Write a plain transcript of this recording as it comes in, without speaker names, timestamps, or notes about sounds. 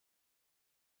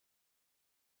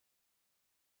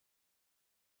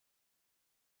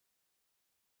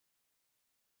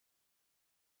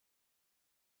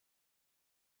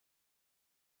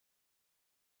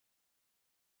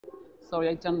sorry,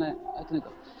 I turned it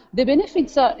off. The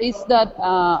benefits is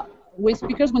that waste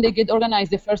pickers, when they get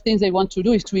organized, the first things they want to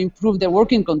do is to improve their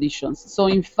working conditions. So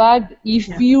in fact, if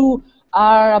you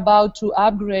are about to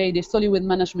upgrade a solid waste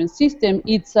management system,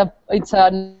 it's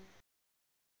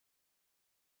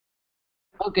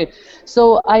okay,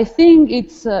 so I think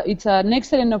it's an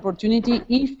excellent opportunity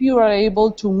if you are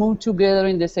able to move together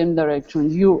in the same direction.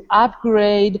 You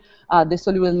upgrade the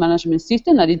solid waste management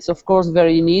system, and it's of course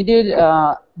very needed,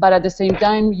 but at the same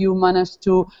time you manage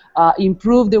to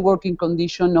improve the working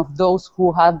condition of those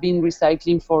who have been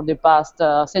recycling for the past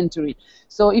century.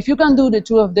 So if you can do the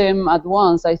two of them at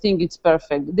once, I think it's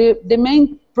perfect. The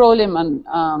main problem,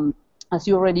 and as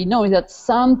you already know, is that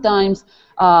sometimes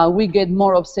we get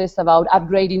more obsessed about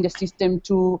upgrading the system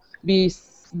to be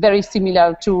very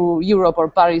similar to Europe or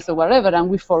Paris or wherever, and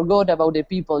we forgot about the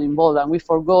people involved, and we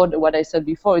forgot what I said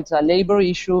before. It's a labor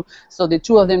issue, so the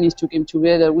two of them need to come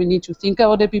together. We need to think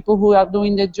about the people who are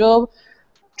doing the job,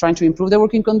 trying to improve the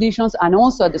working conditions, and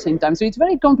also at the same time. So it's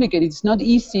very complicated. It's not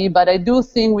easy, but I do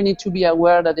think we need to be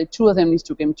aware that the two of them need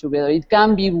to come together. It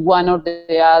can be one or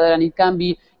the other, and it can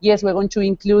be, yes, we're going to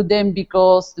include them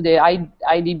because the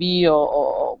IDB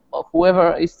or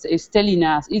whoever is telling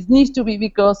us. It needs to be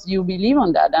because you believe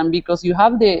on that, and because you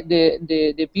have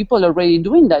the people already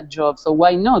doing that job. So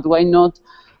why not? Why not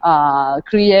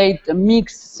create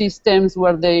mixed systems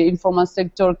where the informal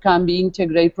sector can be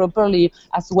integrated properly,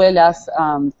 as well as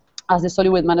the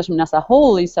solid waste management as a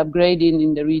whole is upgrading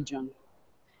in the region.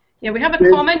 Yeah, we have a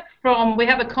comment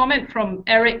from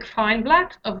Eric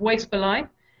Feinblatt of Waste for Life.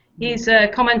 He's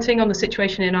commenting on the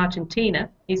situation in Argentina.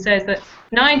 He says that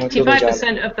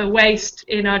 95% of the waste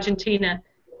in Argentina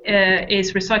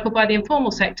is recycled by the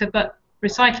informal sector, but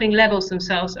recycling levels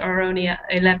themselves are only at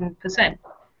 11%.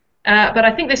 But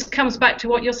I think this comes back to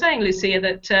what you're saying, Lucia,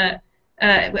 that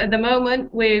at the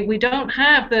moment we don't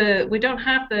have the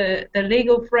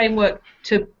legal framework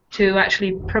to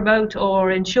actually promote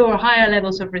or ensure higher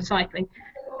levels of recycling.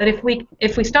 That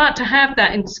if we start to have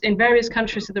that in various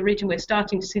countries of the region, we're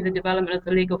starting to see the development of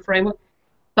the legal framework.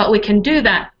 But we can do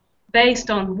that based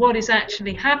on what is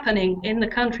actually happening in the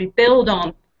country, build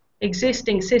on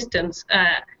existing systems,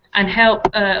 and help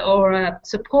or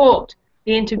support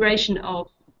the integration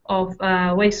of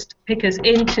waste pickers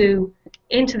into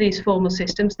these formal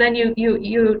systems. Then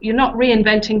you're not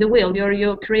reinventing the wheel.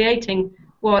 You're creating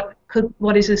what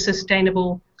is a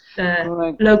sustainable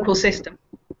local system.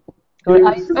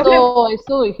 I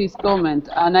saw his comment,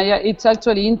 and it's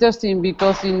actually interesting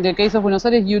because in the case of Buenos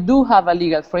Aires, you do have a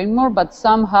legal framework, but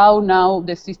somehow now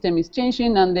the system is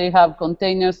changing and they have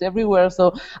containers everywhere.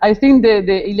 So I think the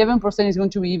 11% is going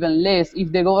to be even less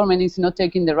if the government is not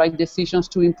taking the right decisions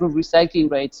to improve recycling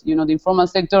rates. You know, the informal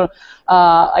sector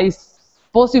is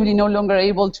possibly no longer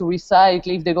able to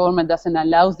recycle if the government doesn't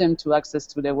allow them to access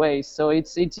to the waste. So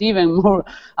it's even more,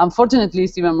 unfortunately,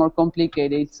 it's even more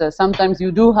complicated. It's, sometimes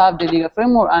you do have the legal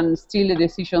framework and still the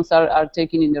decisions are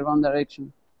taken in the wrong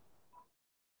direction.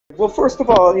 Well, first of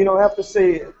all, you know, I have to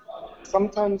say,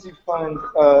 sometimes you find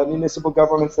municipal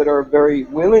governments that are very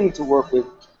willing to work with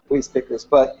waste pickers,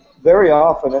 but very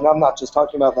often, and I'm not just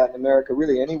talking about Latin America,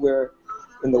 really anywhere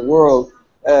in the world,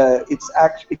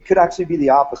 it could actually be the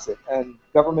opposite, and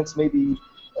governments may be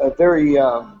very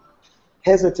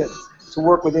hesitant to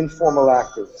work with informal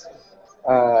actors.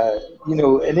 You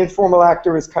know, an informal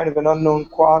actor is kind of an unknown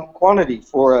quantity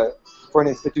for an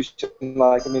institution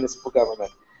like a municipal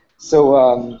government. So,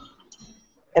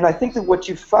 and I think that what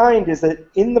you find is that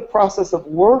in the process of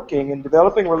working and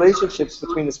developing relationships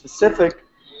between a specific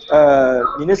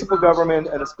municipal government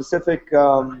and a specific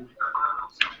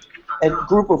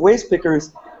group of waste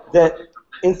pickers, that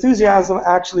enthusiasm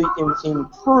actually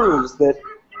improves, that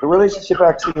the relationship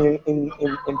actually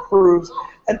improves.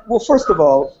 And, well, first of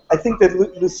all, I think that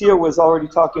Lucia was already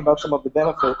talking about some of the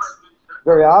benefits.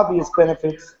 Very obvious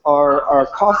benefits are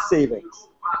cost savings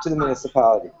to the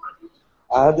municipality.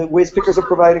 The waste pickers are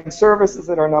providing services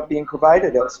that are not being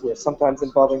provided elsewhere, sometimes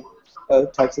involving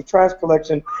types of trash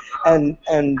collection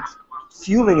and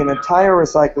fueling an entire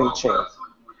recycling chain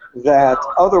that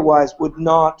otherwise would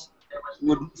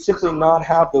simply not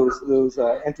have those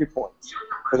entry points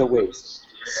for the waste.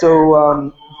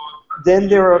 So then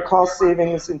there are cost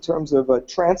savings in terms of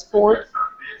transport.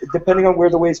 Depending on where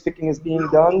the waste picking is being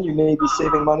done, you may be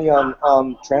saving money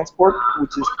on transport,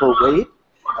 which is per weight,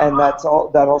 and that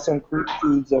also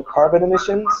includes carbon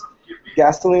emissions,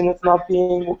 gasoline that's not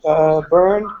being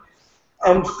burned,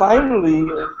 and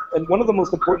finally, and one of the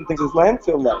most important things is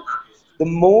landfill life. The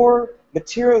more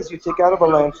materials you take out of a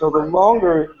landfill, the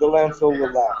longer the landfill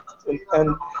will last.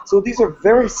 And so these are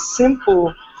very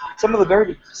simple, some of the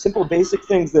very simple basic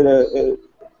things that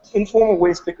informal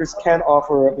waste pickers can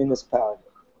offer a municipality.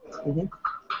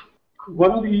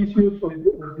 One of the issues, or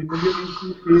the major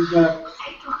issues, is that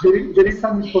there is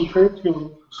some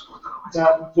misconception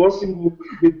that working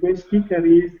with waste picker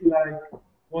is like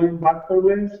going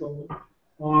backwards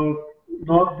or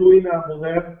not doing a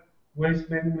modern waste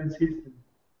management system.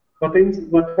 What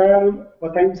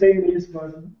I'm saying is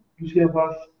what Lucia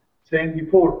was saying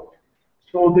before.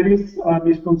 So there is a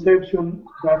misconception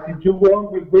that if you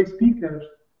work with waste pickers,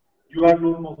 you are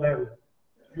not modern.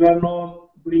 You are not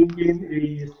bringing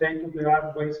a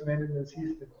state-of-the-art waste management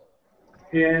system.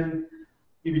 And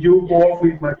if you work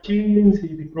with machines,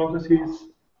 if the process is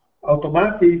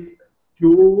automatic,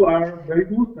 you are very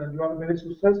good and you are very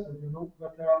successful, you know.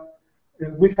 But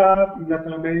we have in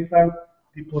Latin America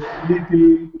the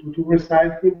possibility to do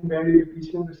recycling, very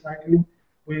efficient recycling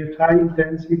with high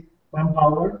intensive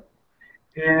manpower.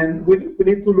 And we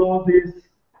need to know this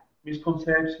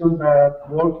misconception that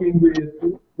working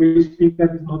with waste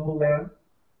pickers is not modern.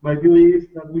 My view is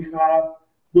that we have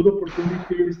good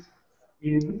opportunities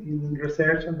in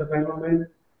research and development,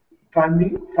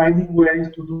 finding ways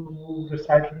to do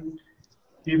recycling,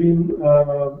 giving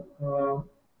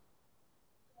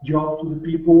jobs to the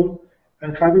people,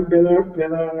 and having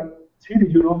better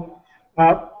cities. You know,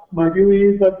 my view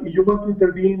is that if you want to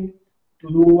intervene to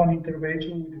do an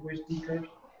intervention with the waste pickers,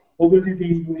 obviously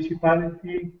the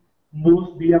municipality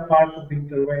must be a part of the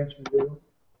intervention. You know,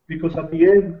 because at the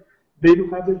end they do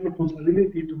have the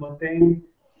responsibility to maintain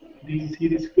the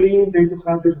cities clean. They do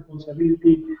have the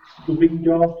responsibility to bring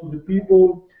jobs to the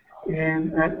people,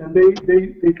 and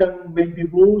they can make the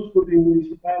rules for the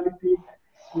municipality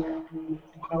to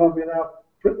have a better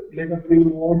legal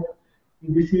framework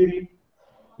in the city.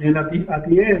 And at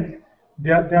the end, they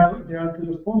are the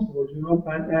responsible, you know.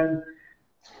 And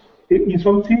in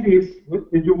some cities,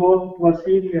 when you go to a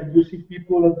city and you see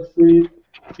people on the street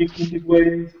picking the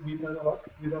waste with a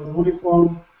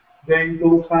uniform, they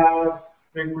don't have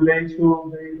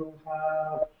regulation,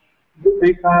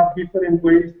 they have different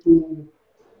ways to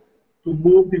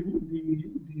move the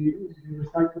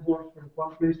recyclables from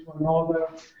one place to another.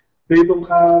 They don't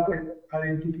have an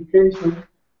identification.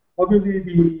 Obviously,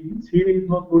 the city is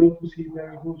not going to see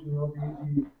very good. You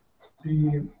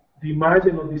know, the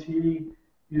margin of the city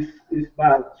is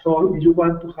bad. So if you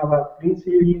want to have a clean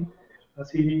city, a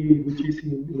city which is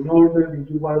in order, if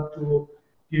you want to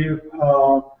give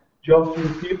jobs to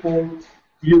the people,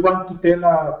 if you want to tell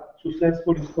a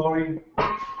successful story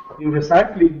in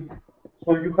recycling,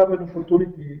 so you have an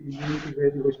opportunity in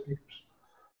integrating waste pickers.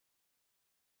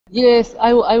 Yes,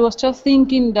 I was just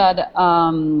thinking that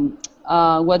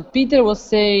what Peter was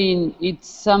saying, it's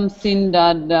something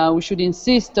that we should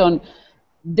insist on.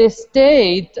 The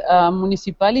state,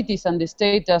 municipalities and the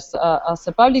state as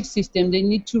a public system, they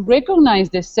need to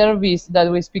recognize the service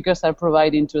that waste pickers are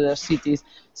providing to their cities.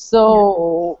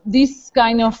 So this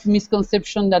kind of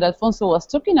misconception that Alfonso was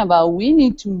talking about, we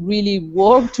need to really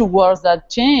work towards that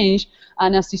change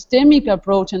and a systemic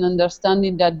approach and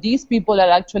understanding that these people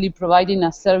are actually providing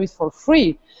a service for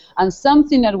free. And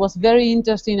something that was very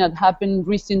interesting that happened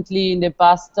recently in the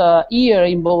past year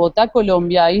in Bogota,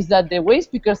 Colombia, is that the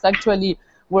waste pickers actually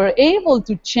were able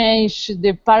to change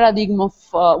the paradigm of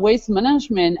waste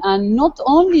management, and not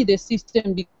only the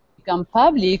system become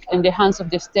public in the hands of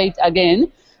the state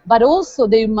again, but also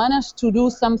they managed to do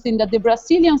something that the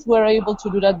Brazilians were able to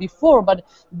do that before, but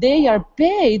they are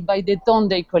paid by the ton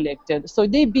they collected. So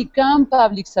they become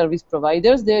public service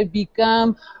providers, they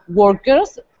become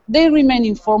workers. They remain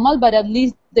informal, but at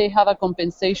least they have a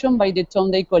compensation by the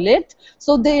ton they collect.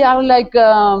 So they are like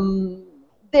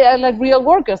real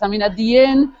workers. I mean, at the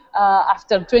end,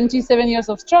 after 27 years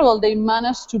of struggle, they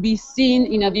managed to be seen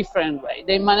in a different way.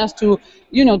 They managed to,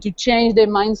 you know, to change the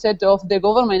mindset of the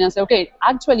government and say, okay,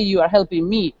 actually you are helping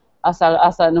me as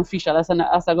an official, as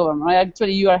a government. Right?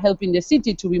 Actually, you are helping the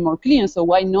city to be more clean, so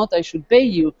why not I should pay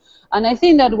you? And I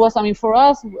think that was, I mean, for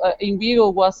us, in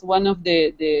WIEGO was one of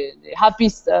the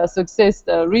happiest success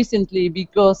recently,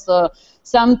 because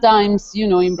sometimes, you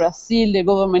know, in Brazil, the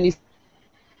government is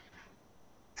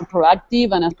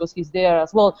proactive, and because he's there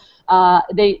as well,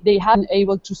 they have been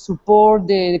able to support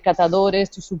the catadores,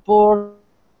 to support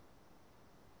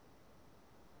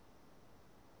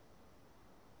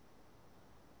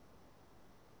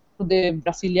the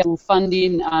Brazilian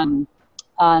funding and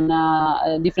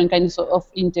different kinds of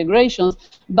integrations.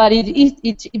 But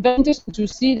it's very interesting to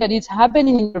see that it's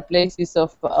happening in other places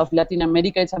of Latin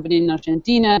America. It's happening in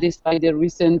Argentina, despite the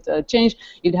recent change.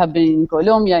 It happened in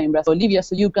Colombia, in Brazil, Bolivia.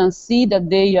 So you can see that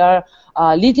they are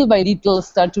little by little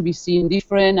start to be seen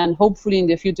different, and hopefully in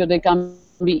the future they can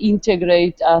be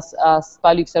integrated as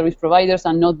public service providers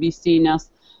and not be seen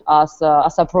as as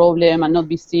a problem and not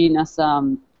be seen as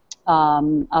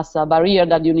a barrier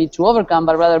that you need to overcome,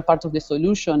 but rather part of the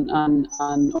solution, and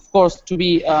of course to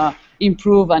be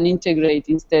improved and integrate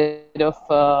instead of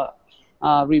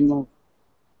removed.